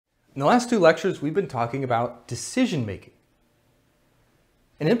In the last two lectures, we've been talking about decision making.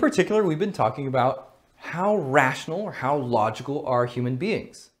 And in particular, we've been talking about how rational or how logical are human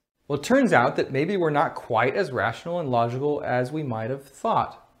beings. Well, it turns out that maybe we're not quite as rational and logical as we might have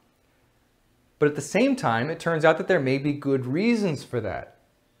thought. But at the same time, it turns out that there may be good reasons for that.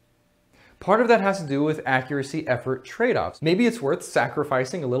 Part of that has to do with accuracy-effort trade-offs. Maybe it's worth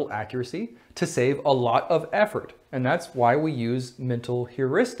sacrificing a little accuracy to save a lot of effort, and that's why we use mental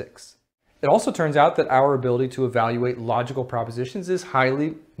heuristics. It also turns out that our ability to evaluate logical propositions is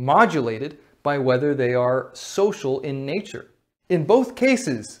highly modulated by whether they are social in nature. In both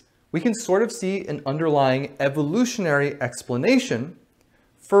cases, we can sort of see an underlying evolutionary explanation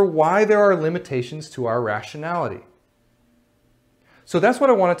for why there are limitations to our rationality. So that's what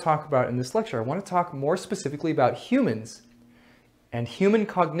I want to talk about in this lecture. I want to talk more specifically about humans and human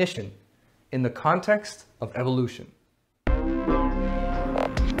cognition in the context of evolution.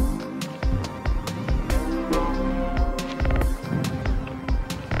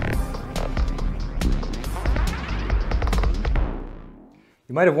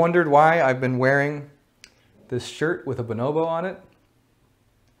 You might have wondered why I've been wearing this shirt with a bonobo on it.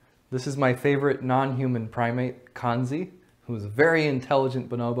 This is my favorite non-human primate, Kanzi, who is a very intelligent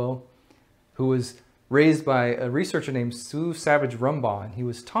bonobo, who was raised by a researcher named Sue Savage Rumbaugh, and he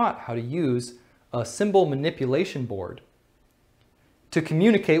was taught how to use a symbol manipulation board to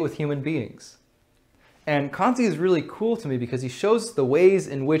communicate with human beings. And Kanzi is really cool to me because he shows the ways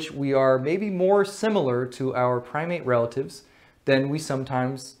in which we are maybe more similar to our primate relatives than we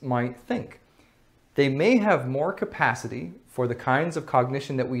sometimes might think. They may have more capacity for the kinds of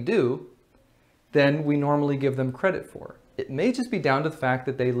cognition that we do than we normally give them credit for. It may just be down to the fact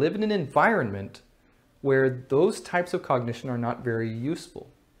that they live in an environment where those types of cognition are not very useful.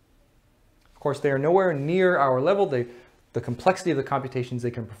 Of course, they are nowhere near our level. The complexity of the computations they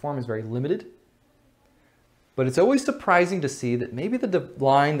can perform is very limited. But it's always surprising to see that maybe the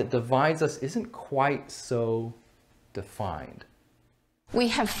line that divides us isn't quite so defined. We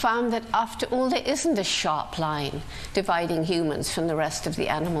have found that after all, there isn't a sharp line dividing humans from the rest of the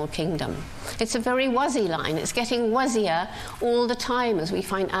animal kingdom. It's a very wuzzy line. It's getting wuzzier all the time as we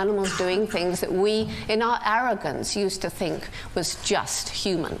find animals doing things that we, in our arrogance, used to think was just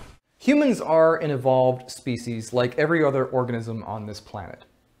human. Humans are an evolved species like every other organism on this planet.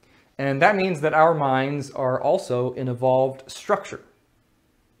 And that means that our minds are also an evolved structure.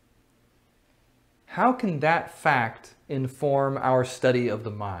 How can that fact inform our study of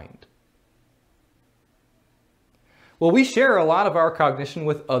the mind? Well, we share a lot of our cognition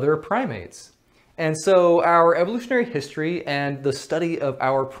with other primates. And so our evolutionary history and the study of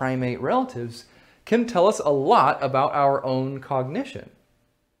our primate relatives can tell us a lot about our own cognition.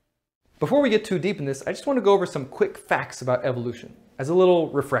 Before we get too deep in this, I just want to go over some quick facts about evolution as a little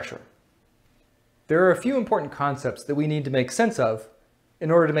refresher. There are a few important concepts that we need to make sense of in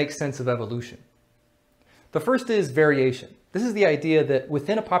order to make sense of evolution. The first is variation. This is the idea that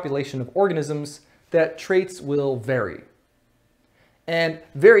within a population of organisms, that traits will vary. And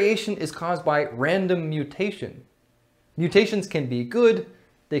variation is caused by random mutation. Mutations can be good,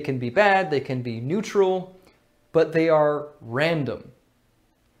 they can be bad, they can be neutral, but they are random.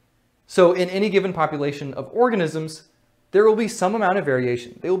 So in any given population of organisms, there will be some amount of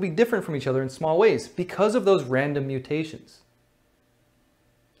variation. They will be different from each other in small ways because of those random mutations.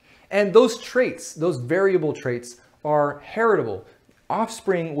 And those traits, those variable traits, are heritable.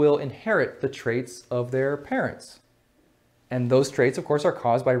 Offspring will inherit the traits of their parents. And those traits, of course, are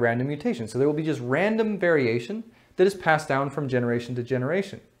caused by random mutation. So there will be just random variation that is passed down from generation to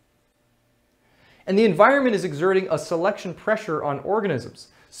generation. And the environment is exerting a selection pressure on organisms.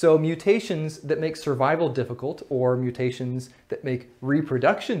 So mutations that make survival difficult or mutations that make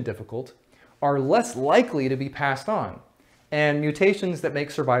reproduction difficult are less likely to be passed on. And mutations that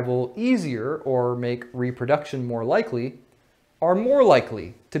make survival easier or make reproduction more likely are more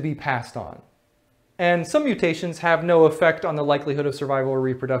likely to be passed on. And some mutations have no effect on the likelihood of survival or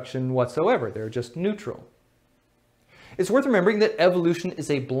reproduction whatsoever. They're just neutral. It's worth remembering that evolution is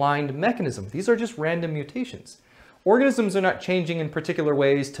a blind mechanism. These are just random mutations. Organisms are not changing in particular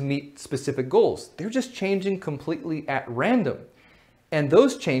ways to meet specific goals. They're just changing completely at random. And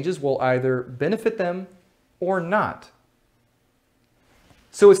those changes will either benefit them or not.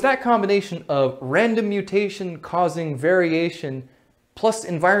 So it's that combination of random mutation causing variation plus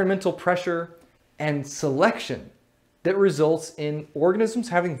environmental pressure and selection that results in organisms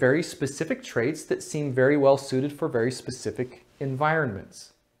having very specific traits that seem very well suited for very specific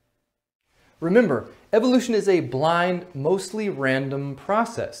environments. Remember, evolution is a blind, mostly random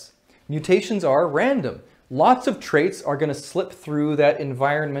process. Mutations are random. lots of traits are going to slip through that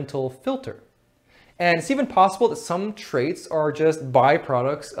environmental filter. And it's even possible that some traits are just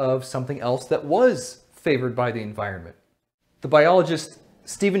byproducts of something else that was favored by the environment. The biologist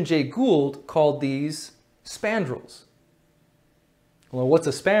Stephen Jay Gould called these spandrels. Well, what's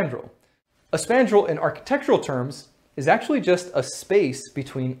a spandrel? A spandrel in architectural terms is actually just a space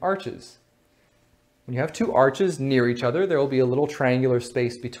between arches. When you have two arches near each other, there will be a little triangular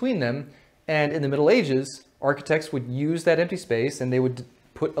space between them. And in the Middle Ages, architects would use that empty space and they would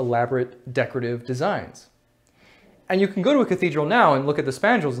put elaborate decorative designs. And you can go to a cathedral now and look at the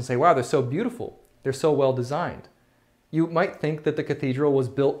spandrels and say, wow, they're so beautiful. They're so well designed. You might think that the cathedral was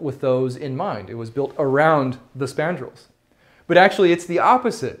built with those in mind. It was built around the spandrels. But actually, it's the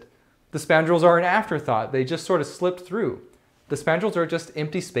opposite. The spandrels are an afterthought. They just sort of slipped through. The spandrels are just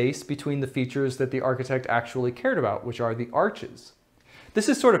empty space between the features that the architect actually cared about, which are the arches. This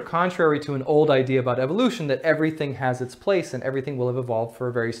is sort of contrary to an old idea about evolution, that everything has its place and everything will have evolved for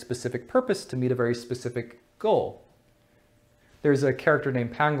a very specific purpose to meet a very specific goal. There's a character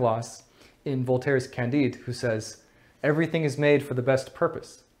named Pangloss in Voltaire's Candide who says, "Everything is made for the best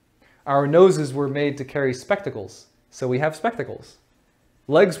purpose. Our noses were made to carry spectacles, so we have spectacles.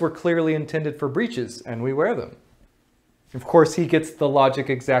 Legs were clearly intended for breeches, and we wear them." Of course, he gets the logic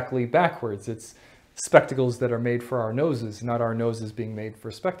exactly backwards. It's spectacles that are made for our noses, not our noses being made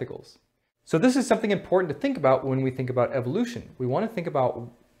for spectacles. So this is something important to think about when we think about evolution. We want to think about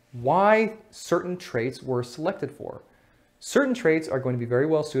why certain traits were selected for. Certain traits are going to be very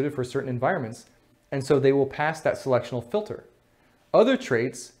well suited for certain environments, and so they will pass that selectional filter. Other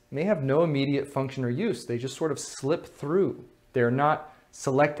traits may have no immediate function or use. They just sort of slip through. They're not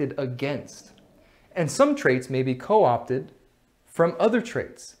selected against. And some traits may be co-opted from other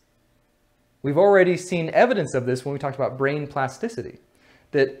traits. We've already seen evidence of this when we talked about brain plasticity,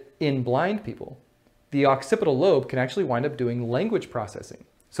 that in blind people, the occipital lobe can actually wind up doing language processing.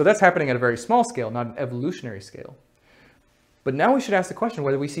 So that's happening at a very small scale, not an evolutionary scale. But now we should ask the question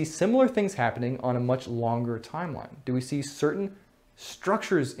whether we see similar things happening on a much longer timeline. Do we see certain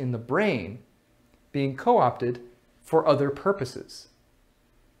structures in the brain being co-opted for other purposes?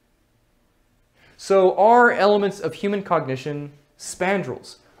 So are elements of human cognition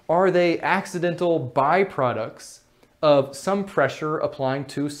spandrels? Are they accidental byproducts of some pressure applying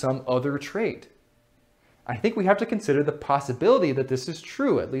to some other trait? I think we have to consider the possibility that this is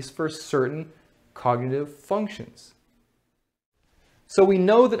true, at least for certain cognitive functions. So we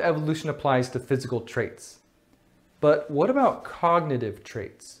know that evolution applies to physical traits, but what about cognitive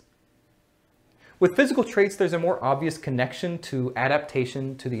traits? With physical traits, there's a more obvious connection to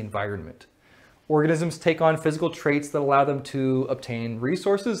adaptation to the environment. Organisms take on physical traits that allow them to obtain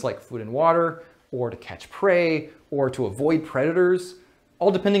resources like food and water, or to catch prey, or to avoid predators,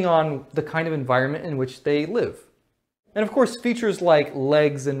 all depending on the kind of environment in which they live. And of course, features like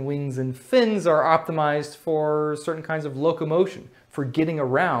legs and wings and fins are optimized for certain kinds of locomotion, for getting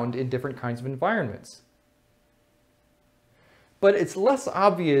around in different kinds of environments. But it's less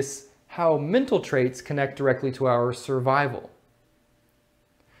obvious how mental traits connect directly to our survival.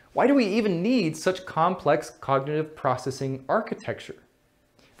 Why do we even need such complex cognitive processing architecture?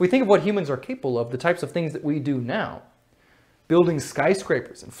 If we think of what humans are capable of, the types of things that we do now, building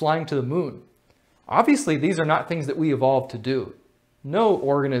skyscrapers and flying to the moon, obviously these are not things that we evolved to do. No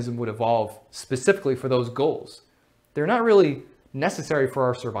organism would evolve specifically for those goals. They're not really necessary for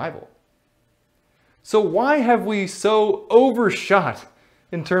our survival. So why have we so overshot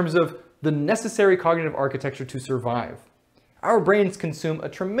in terms of the necessary cognitive architecture to survive? Our brains consume a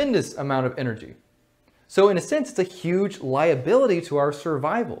tremendous amount of energy. So in a sense, it's a huge liability to our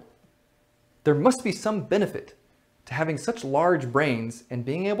survival. There must be some benefit to having such large brains and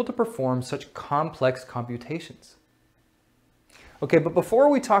being able to perform such complex computations. Okay, but before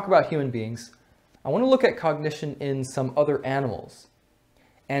we talk about human beings, I want to look at cognition in some other animals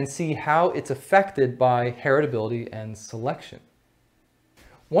and see how it's affected by heritability and selection.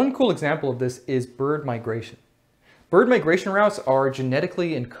 One cool example of this is bird migration. Bird migration routes are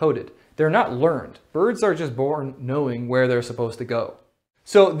genetically encoded. They're not learned. Birds are just born knowing where they're supposed to go.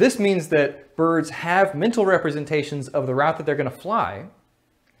 So this means that birds have mental representations of the route that they're going to fly,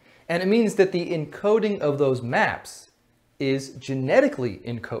 and it means that the encoding of those maps is genetically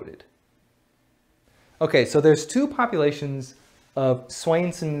encoded. Okay, so there's two populations of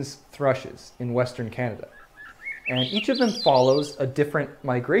Swainson's thrushes in Western Canada, and each of them follows a different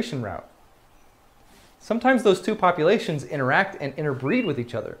migration route. Sometimes those two populations interact and interbreed with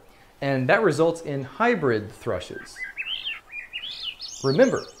each other, and that results in hybrid thrushes.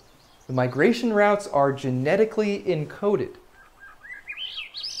 Remember, the migration routes are genetically encoded.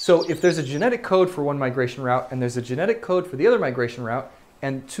 So if there's a genetic code for one migration route and there's a genetic code for the other migration route,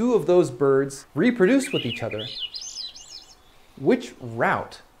 and two of those birds reproduce with each other, which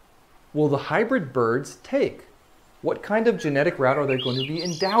route will the hybrid birds take? What kind of genetic route are they going to be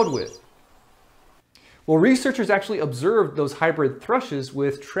endowed with? Well, researchers actually observed those hybrid thrushes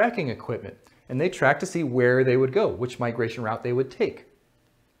with tracking equipment, and they tracked to see where they would go, which migration route they would take.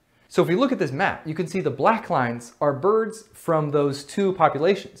 So if we look at this map, you can see the black lines are birds from those two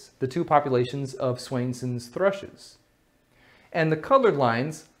populations, the two populations of Swainson's thrushes. And the colored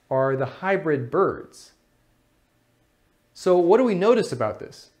lines are the hybrid birds. So what do we notice about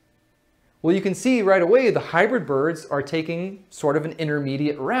this? Well, you can see right away the hybrid birds are taking sort of an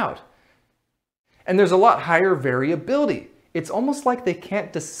intermediate route. And there's a lot higher variability. It's almost like they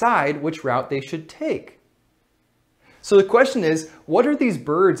can't decide which route they should take. So the question is, what are these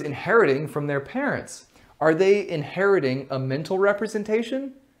birds inheriting from their parents? Are they inheriting a mental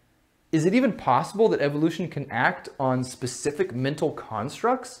representation? Is it even possible that evolution can act on specific mental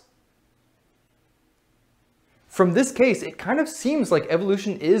constructs? From this case, it kind of seems like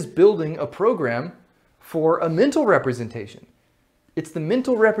evolution is building a program for a mental representation. It's the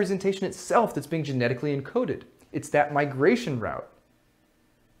mental representation itself that's being genetically encoded. It's that migration route.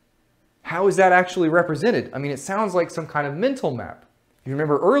 How is that actually represented? I mean, it sounds like some kind of mental map. You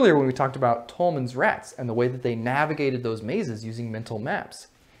remember earlier when we talked about Tolman's rats and the way that they navigated those mazes using mental maps.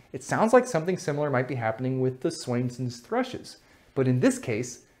 It sounds like something similar might be happening with the Swainson's thrushes. But in this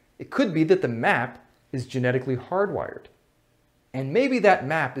case, it could be that the map is genetically hardwired. And maybe that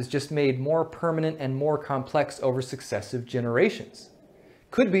map is just made more permanent and more complex over successive generations.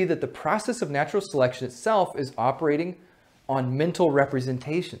 Could be that the process of natural selection itself is operating on mental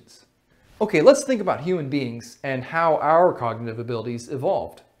representations. Okay, let's think about human beings and how our cognitive abilities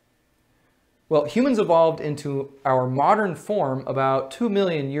evolved. Well, humans evolved into our modern form about 2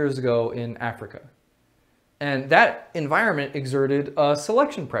 million years ago in Africa. And that environment exerted a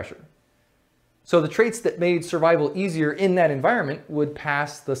selection pressure. So the traits that made survival easier in that environment would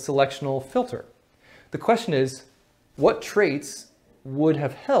pass the selectional filter. The question is, what traits would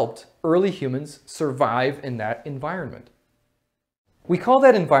have helped early humans survive in that environment? We call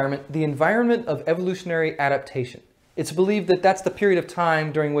that environment the environment of evolutionary adaptation. It's believed that that's the period of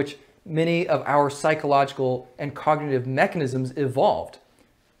time during which many of our psychological and cognitive mechanisms evolved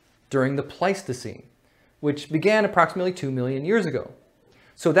during the Pleistocene, which began approximately 2 million years ago.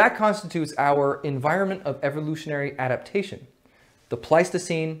 So that constitutes our environment of evolutionary adaptation, the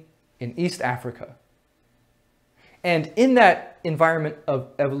Pleistocene in East Africa. And in that environment of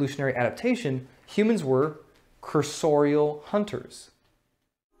evolutionary adaptation, humans were cursorial hunters.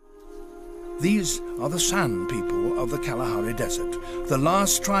 These are the San people of the Kalahari Desert, the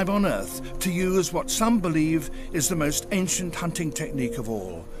last tribe on Earth to use what some believe is the most ancient hunting technique of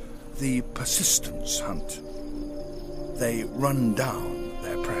all, the persistence hunt. They run down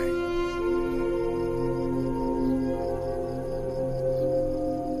their prey.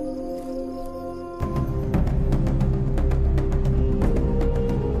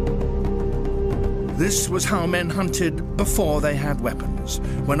 This was how men hunted before they had weapons,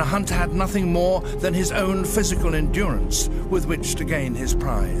 when a hunter had nothing more than his own physical endurance with which to gain his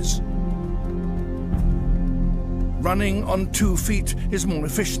prize. Running on 2 feet is more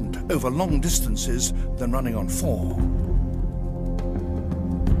efficient over long distances than running on 4.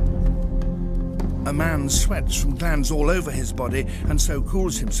 A man sweats from glands all over his body and so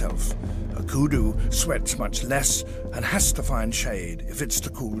cools himself. A kudu sweats much less and has to find shade if it's to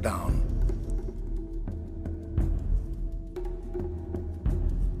cool down.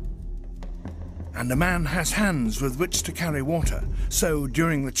 And a man has hands with which to carry water, so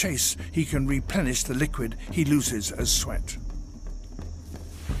during the chase he can replenish the liquid he loses as sweat.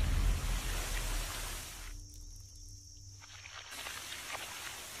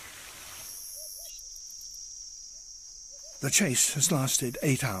 The chase has lasted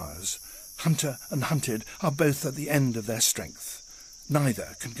 8 hours. Hunter and hunted are both at the end of their strength.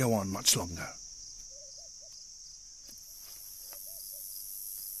 Neither can go on much longer.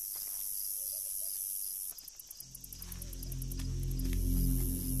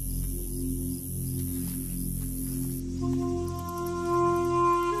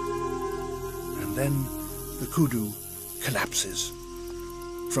 Then the kudu collapses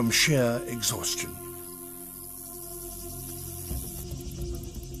from sheer exhaustion.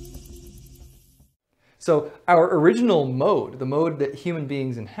 So our original mode, the mode that human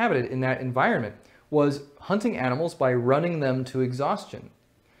beings inhabited in that environment, was hunting animals by running them to exhaustion.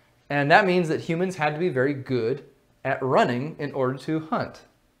 And that means that humans had to be very good at running in order to hunt.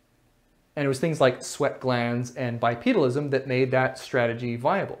 And it was things like sweat glands and bipedalism that made that strategy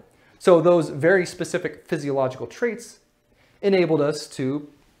viable. So those very specific physiological traits enabled us to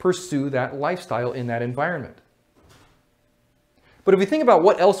pursue that lifestyle in that environment. But if we think about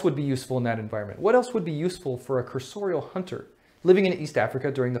what else would be useful in that environment, what else would be useful for a cursorial hunter living in East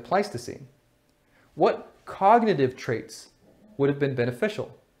Africa during the Pleistocene? What cognitive traits would have been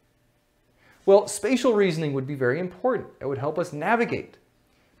beneficial? Well, spatial reasoning would be very important. It would help us navigate.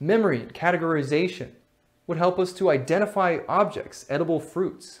 Memory and categorization would help us to identify objects, edible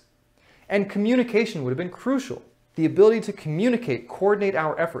fruits. And communication would have been crucial. The ability to communicate, coordinate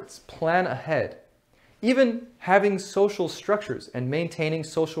our efforts, plan ahead. Even having social structures and maintaining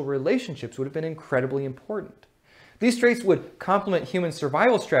social relationships would have been incredibly important. These traits would complement human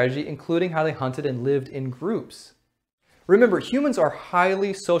survival strategy, including how they hunted and lived in groups. Remember, humans are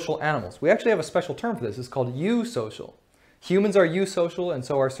highly social animals. We actually have a special term for this. It's called eusocial. Humans are eusocial, and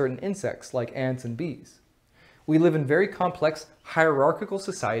so are certain insects like ants and bees. We live in very complex hierarchical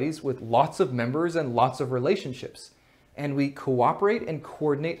societies with lots of members and lots of relationships, and we cooperate and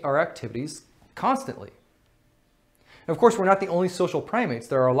coordinate our activities constantly. And of course, we're not the only social primates.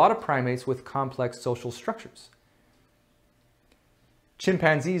 There are a lot of primates with complex social structures.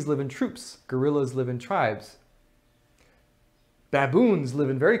 Chimpanzees live in troops. Gorillas live in tribes. Baboons live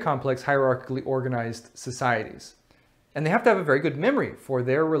in very complex hierarchically organized societies. And they have to have a very good memory for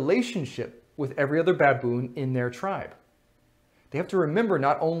their relationship with every other baboon in their tribe. They have to remember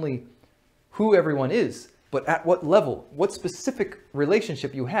not only who everyone is, but at what level, what specific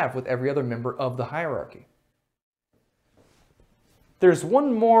relationship you have with every other member of the hierarchy. There's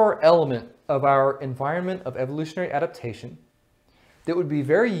one more element of our environment of evolutionary adaptation that would be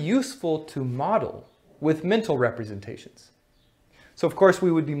very useful to model with mental representations. So of course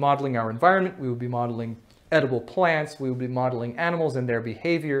we would be modeling our environment, we would be modeling edible plants, we would be modeling animals and their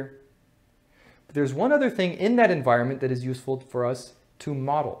behavior. But there's one other thing in that environment that is useful for us to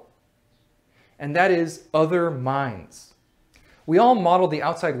model, and that is other minds. We all model the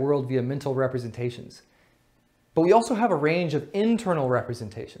outside world via mental representations, but we also have a range of internal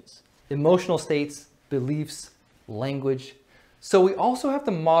representations, emotional states, beliefs, language. So we also have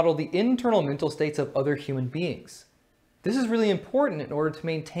to model the internal mental states of other human beings. This is really important in order to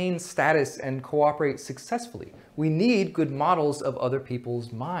maintain status and cooperate successfully. We need good models of other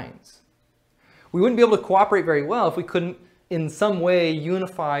people's minds. We wouldn't be able to cooperate very well if we couldn't in some way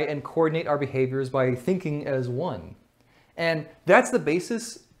unify and coordinate our behaviors by thinking as one. And that's the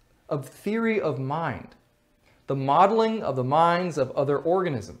basis of theory of mind, the modeling of the minds of other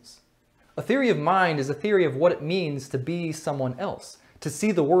organisms. A theory of mind is a theory of what it means to be someone else, to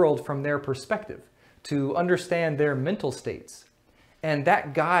see the world from their perspective, to understand their mental states. And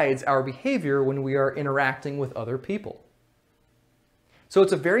that guides our behavior when we are interacting with other people. So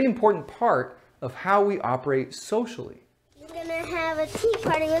it's a very important part of how we operate socially. I'm gonna have a tea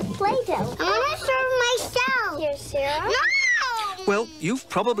party with Play-Doh. I wanna serve myself. Here, Sarah. No! Well, you've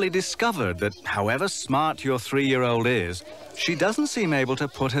probably discovered that however smart your 3-year-old is, she doesn't seem able to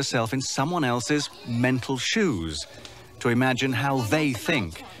put herself in someone else's mental shoes, to imagine how they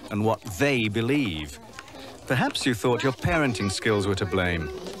think and what they believe. Perhaps you thought your parenting skills were to blame,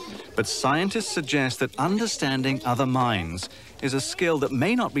 but scientists suggest that understanding other minds is a skill that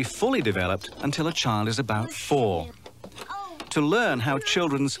may not be fully developed until a child is about 4. To learn how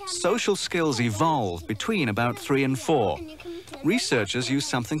children's social skills evolve between about 3 and 4, researchers use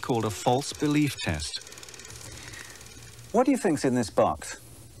something called a false belief test. What do you think's in this box?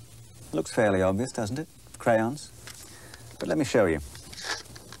 Looks fairly obvious, doesn't it? Crayons. But let me show you.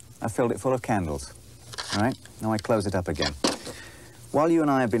 I filled it full of candles. All right, now I close it up again. While you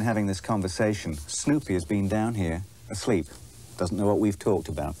and I have been having this conversation, Snoopy has been down here asleep. Doesn't know what we've talked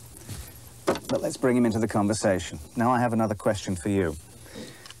about. But let's bring him into the conversation. Now I have another question for you.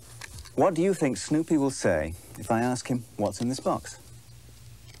 What do you think Snoopy will say if I ask him what's in this box?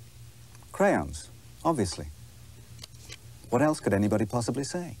 Crayons, obviously. What else could anybody possibly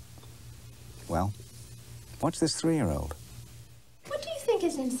say? Well, watch this 3-year-old. What do you think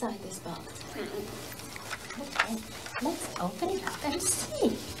is inside this box? Okay, let's open it up and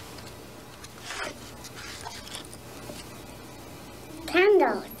see.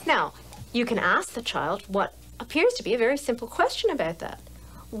 Candles. Now, you can ask the child what appears to be a very simple question about that.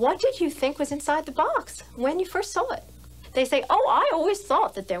 What did you think was inside the box when you first saw it? They say, oh, I always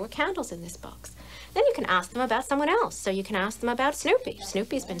thought that there were candles in this box. Then you can ask them about someone else. So you can ask them about Snoopy.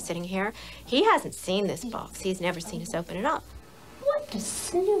 Snoopy's been sitting here. He hasn't seen this box. He's never seen us open it up. What does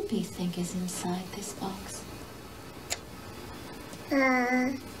Snoopy think is inside this box?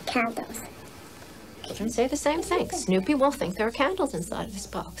 Candles. children say the same thing. Snoopy will think there are candles inside of this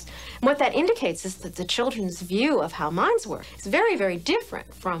box. And what that indicates is that the children's view of how minds work is very, very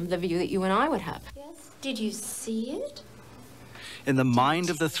different from the view that you and I would have. Yes. Did you see it? In the mind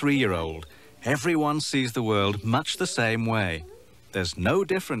of the 3-year-old, everyone sees the world much the same way. There's no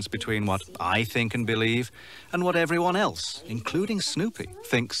difference between what I think and believe and what everyone else, including Snoopy,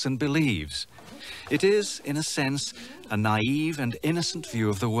 thinks and believes. It is, in a sense, a naive and innocent view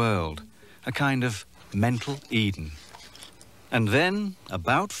of the world, a kind of mental Eden. And then,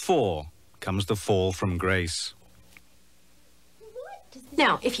 about 4, comes the fall from grace.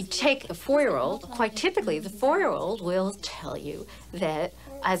 Now, if you take a 4-year-old, quite typically the 4-year-old will tell you that,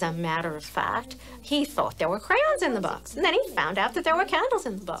 as a matter of fact, he thought there were crayons in the box, and then he found out that there were candles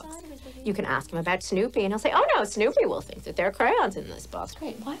in the box. You can ask him about Snoopy, and he'll say, oh no, Snoopy will think that there are crayons in this box.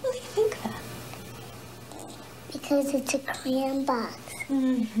 Great. Why will he think that? Because it's a crayon box.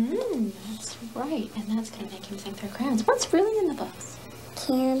 Mm-hmm. That's right. And that's going to make him think they're crayons. What's really in the box?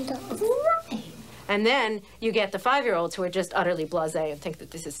 Candles. Right. And then you get the 5-year-olds who are just utterly blasé and think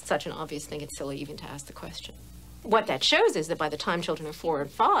that this is such an obvious thing, it's silly even to ask the question. What that shows is that by the time children are 4 and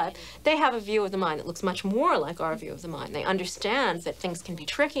 5, they have a view of the mind that looks much more like our view of the mind. They understand that things can be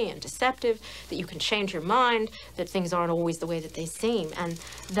tricky and deceptive, that you can change your mind, that things aren't always the way that they seem. And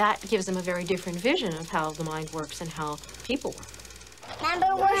that gives them a very different vision of how the mind works and how people work.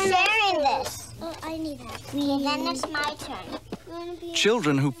 Remember, we're sharing this. Oh, I need that. And then it's my turn.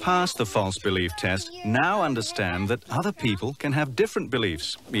 Children who pass the false belief test now understand that other people can have different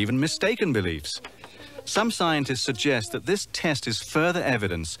beliefs, even mistaken beliefs. Some scientists suggest that this test is further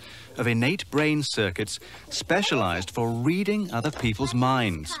evidence of innate brain circuits specialized for reading other people's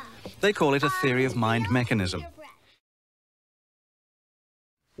minds. They call it a theory of mind mechanism.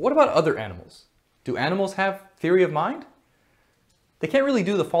 What about other animals? Do animals have theory of mind? They can't really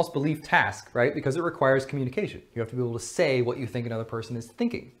do the false belief task, right? Because it requires communication. You have to be able to say what you think another person is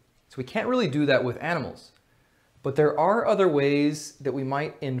thinking. So we can't really do that with animals. But there are other ways that we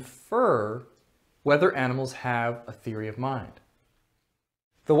might infer whether animals have a theory of mind.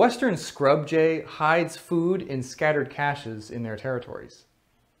 The western scrub jay hides food in scattered caches in their territories.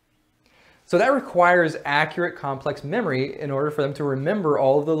 So that requires accurate, complex memory in order for them to remember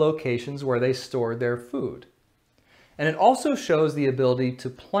all of the locations where they stored their food. And it also shows the ability to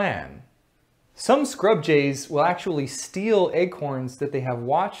plan. Some scrub jays will actually steal acorns that they have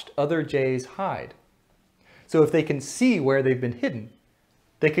watched other jays hide. So if they can see where they've been hidden,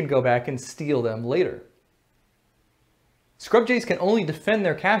 they can go back and steal them later. Scrub jays can only defend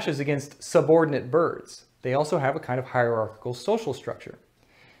their caches against subordinate birds. They also have a kind of hierarchical social structure.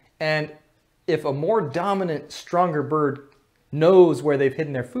 And if a more dominant, stronger bird knows where they've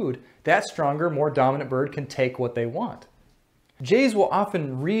hidden their food, that stronger, more dominant bird can take what they want. Jays will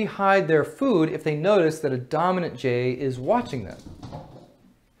often re-hide their food if they notice that a dominant jay is watching them,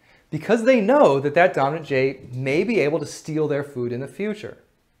 because they know that that dominant jay may be able to steal their food in the future.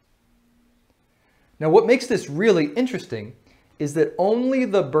 Now, what makes this really interesting is that only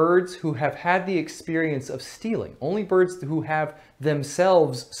the birds who have had the experience of stealing, only birds who have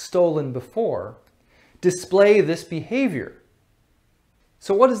themselves stolen before, display this behavior.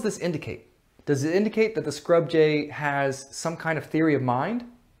 So what does this indicate? Does it indicate that the scrub jay has some kind of theory of mind?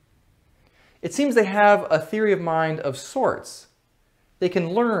 It seems they have a theory of mind of sorts. They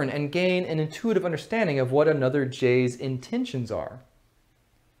can learn and gain an intuitive understanding of what another jay's intentions are.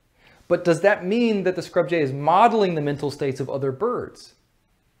 But does that mean that the scrub jay is modeling the mental states of other birds?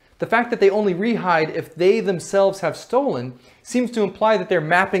 The fact that they only re-hide if they themselves have stolen seems to imply that they're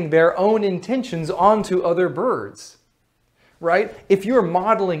mapping their own intentions onto other birds. Right? If you're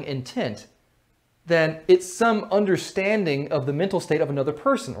modeling intent, then it's some understanding of the mental state of another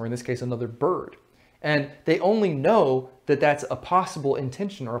person, or in this case, another bird. And they only know that that's a possible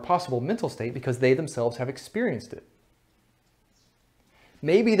intention or a possible mental state because they themselves have experienced it.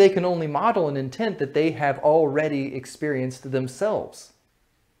 Maybe they can only model an intent that they have already experienced themselves.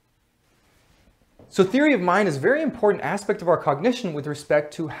 So theory of mind is a very important aspect of our cognition with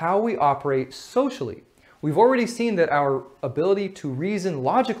respect to how we operate socially. We've already seen that our ability to reason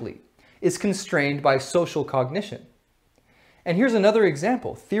logically is constrained by social cognition. And here's another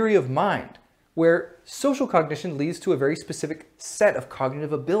example, theory of mind, where social cognition leads to a very specific set of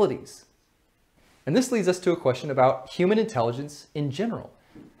cognitive abilities. And this leads us to a question about human intelligence in general.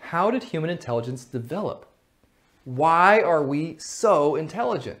 How did human intelligence develop? Why are we so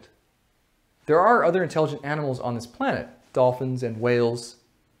intelligent? There are other intelligent animals on this planet, dolphins and whales.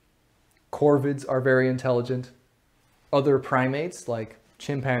 Corvids are very intelligent. Other primates like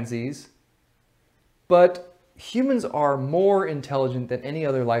chimpanzees. But humans are more intelligent than any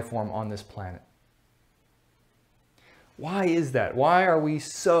other life form on this planet. Why is that? Why are we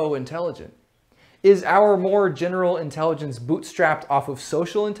so intelligent? Is our more general intelligence bootstrapped off of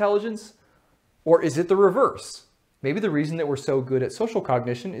social intelligence? Or is it the reverse? Maybe the reason that we're so good at social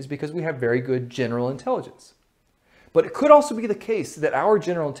cognition is because we have very good general intelligence. But it could also be the case that our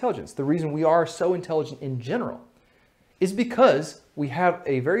general intelligence, the reason we are so intelligent in general, is because we have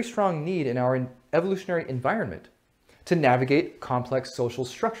a very strong need in our evolutionary environment to navigate complex social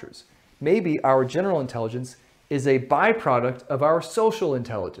structures. Maybe our general intelligence is a byproduct of our social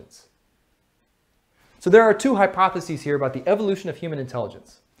intelligence. So there are two hypotheses here about the evolution of human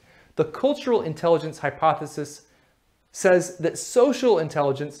intelligence. The cultural intelligence hypothesis says that social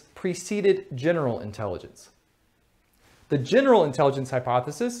intelligence preceded general intelligence. The general intelligence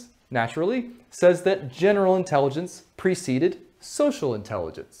hypothesis, naturally, says that general intelligence preceded social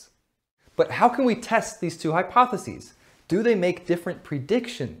intelligence. But how can we test these two hypotheses? Do they make different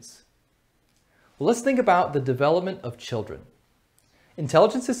predictions? Well, let's think about the development of children.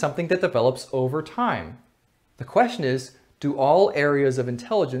 Intelligence is something that develops over time. The question is, do all areas of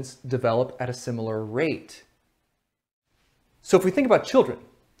intelligence develop at a similar rate? So if we think about children,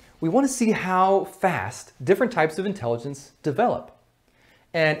 we want to see how fast different types of intelligence develop.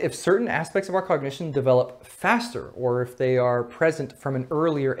 And if certain aspects of our cognition develop faster, or if they are present from an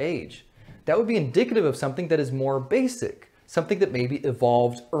earlier age, that would be indicative of something that is more basic, something that maybe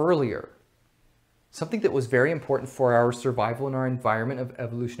evolved earlier, something that was very important for our survival in our environment of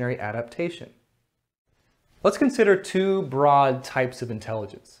evolutionary adaptation. Let's consider two broad types of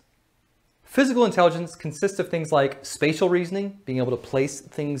intelligence. Physical intelligence consists of things like spatial reasoning, being able to place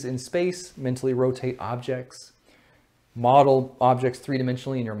things in space, mentally rotate objects, model objects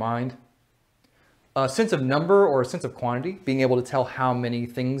three-dimensionally in your mind. A sense of number or a sense of quantity, being able to tell how many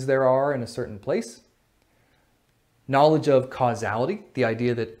things there are in a certain place. Knowledge of causality, the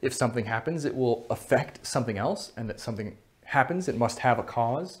idea that if something happens, it will affect something else, and that something happens, it must have a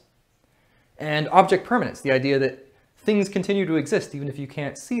cause. And object permanence, the idea that things continue to exist even if you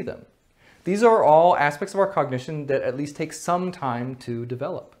can't see them. These are all aspects of our cognition that at least take some time to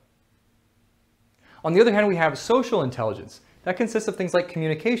develop. On the other hand, we have social intelligence. That consists of things like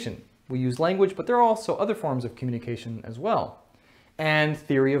communication. We use language, but there are also other forms of communication as well. And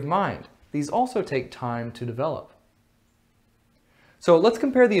theory of mind. These also take time to develop. So let's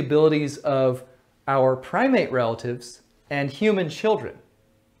compare the abilities of our primate relatives and human children.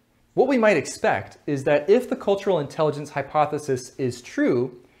 What we might expect is that if the cultural intelligence hypothesis is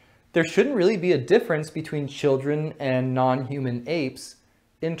true, there shouldn't really be a difference between children and non-human apes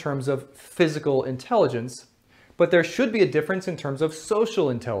in terms of physical intelligence, but there should be a difference in terms of social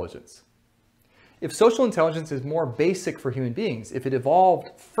intelligence. If social intelligence is more basic for human beings, if it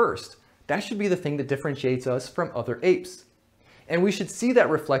evolved first, that should be the thing that differentiates us from other apes. And we should see that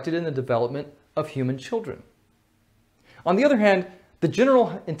reflected in the development of human children. On the other hand, the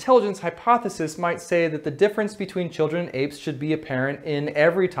general intelligence hypothesis might say that the difference between children and apes should be apparent in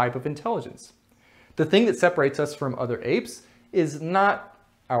every type of intelligence. The thing that separates us from other apes is not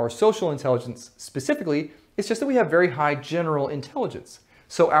our social intelligence specifically, it's just that we have very high general intelligence.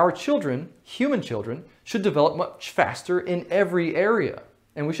 So our children, human children, should develop much faster in every area.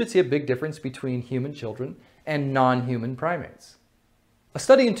 And we should see a big difference between human children and non-human primates. A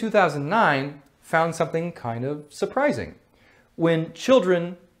study in 2009 found something kind of surprising. When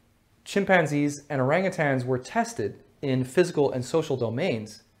children, chimpanzees, and orangutans were tested in physical and social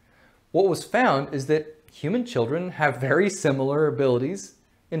domains, what was found is that human children have very similar abilities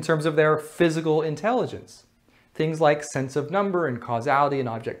in terms of their physical intelligence. Things like sense of number and causality and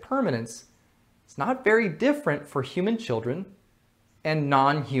object permanence, it's not very different for human children and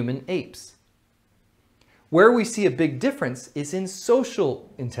non-human apes. Where we see a big difference is in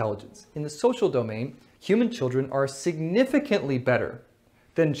social intelligence. In the social domain, human children are significantly better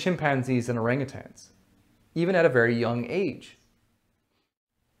than chimpanzees and orangutans, even at a very young age.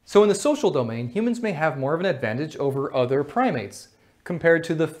 So in the social domain, humans may have more of an advantage over other primates compared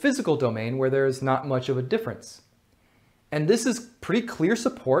to the physical domain where there is not much of a difference. And this is pretty clear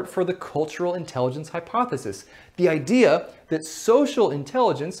support for the cultural intelligence hypothesis, the idea that social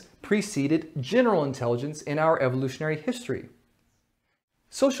intelligence preceded general intelligence in our evolutionary history.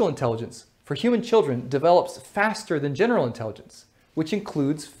 Social intelligence for human children develops faster than general intelligence, which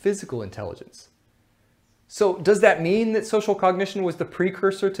includes physical intelligence. So does that mean that social cognition was the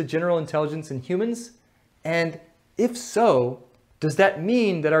precursor to general intelligence in humans? And if so, does that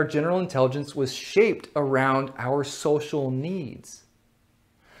mean that our general intelligence was shaped around our social needs?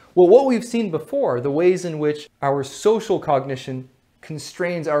 Well, what we've seen before, the ways in which our social cognition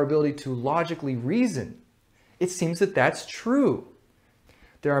constrains our ability to logically reason, it seems that that's true.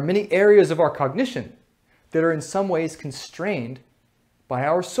 There are many areas of our cognition that are in some ways constrained by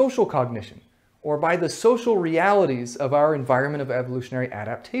our social cognition or by the social realities of our environment of evolutionary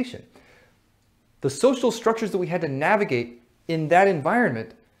adaptation. The social structures that we had to navigate in that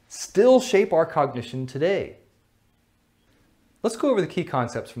environment still shape our cognition today. Let's go over the key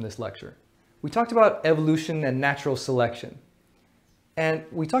concepts from this lecture. We talked about evolution and natural selection. And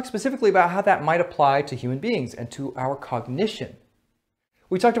we talked specifically about how that might apply to human beings and to our cognition.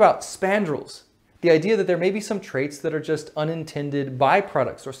 We talked about spandrels, the idea that there may be some traits that are just unintended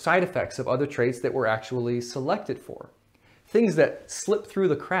byproducts or side effects of other traits that we're actually selected for. Things that slip through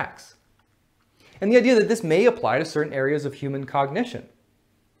the cracks. And the idea that this may apply to certain areas of human cognition.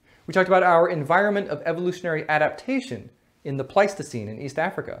 We talked about our environment of evolutionary adaptation in the Pleistocene in East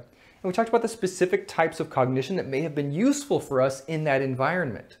Africa. And we talked about the specific types of cognition that may have been useful for us in that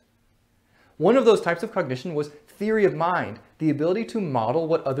environment. One of those types of cognition was theory of mind, the ability to model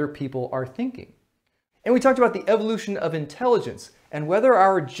what other people are thinking. And we talked about the evolution of intelligence and whether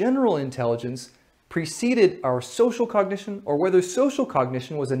our general intelligence preceded our social cognition or whether social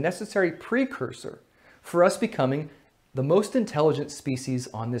cognition was a necessary precursor for us becoming the most intelligent species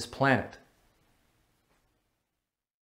on this planet.